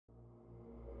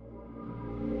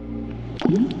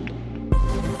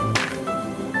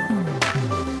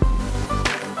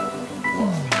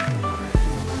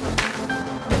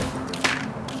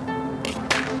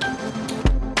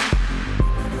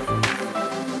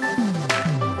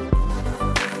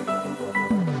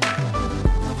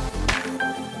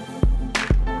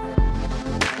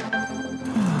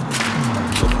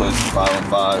Plays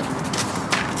 5-on-5.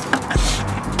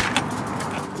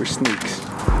 We're sneaks. These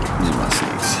are my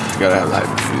sneaks. You gotta have light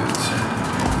shoes.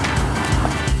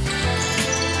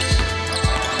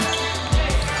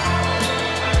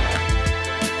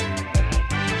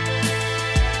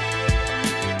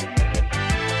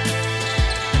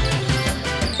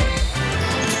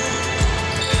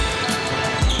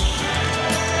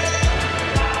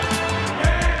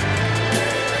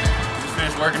 Just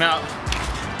finished working out.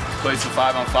 Played some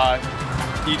 5-on-5.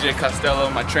 EJ Costello,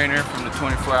 my trainer from the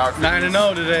 24-hour.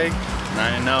 9-0 today.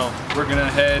 9-0. We're gonna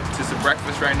head to some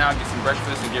breakfast right now, get some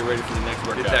breakfast, and get ready for the next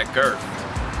workout. Get that girth.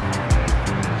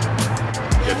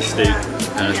 Got the steak,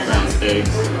 hash browns, eggs,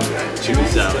 chicken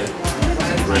salad,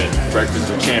 and bread.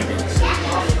 Breakfast of champions.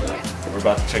 We're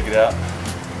about to check it out.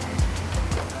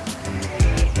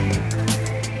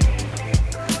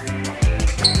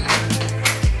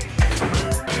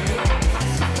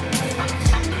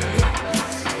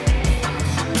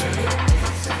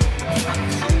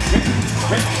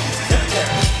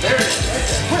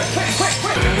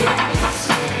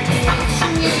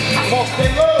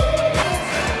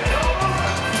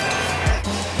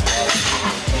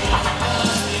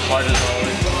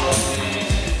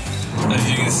 As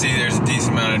you can see, there's a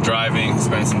decent amount of driving,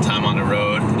 spend some time on the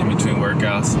road in between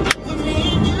workouts.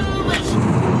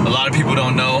 A lot of people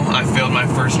don't know I failed my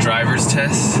first driver's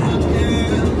test.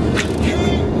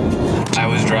 I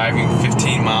was driving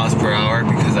 15 miles per hour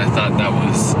because I thought that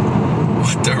was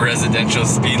what the residential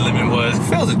speed limit was. I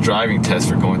failed a driving test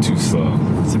for going too slow.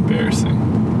 It's embarrassing.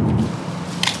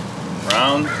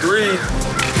 Round 3.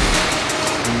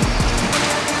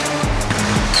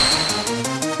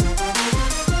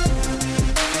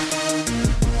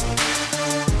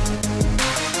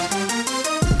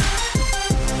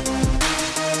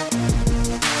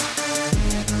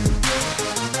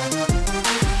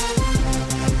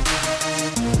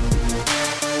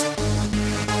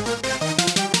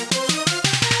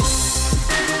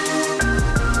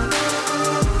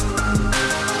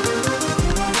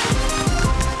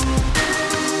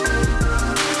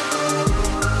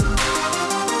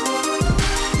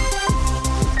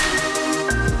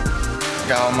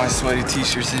 Got all my sweaty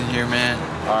t-shirts in here, man.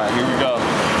 All right, here we go.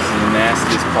 This is the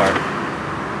nastiest part.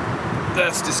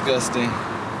 That's disgusting.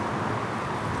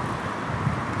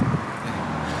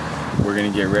 We're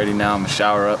gonna get ready now. I'm gonna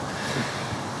shower up.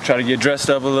 Try to get dressed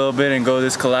up a little bit and go to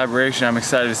this collaboration. I'm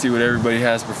excited to see what everybody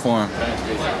has performed.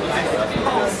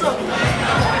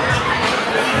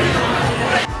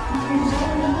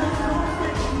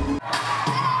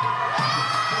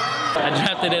 I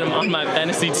drafted him on my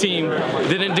fantasy team.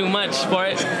 Didn't do much for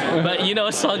it, but you know,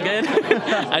 it's all good.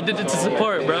 I did it to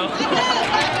support, bro.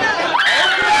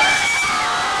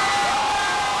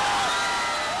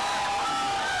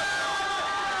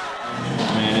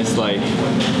 Man, it's like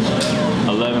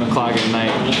 11 o'clock at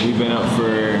night. We've been up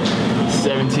for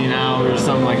 17 hours,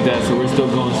 something like that, so we're still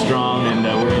going strong, and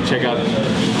we're gonna check out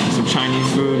some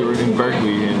Chinese food. We're in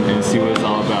Berkeley and see what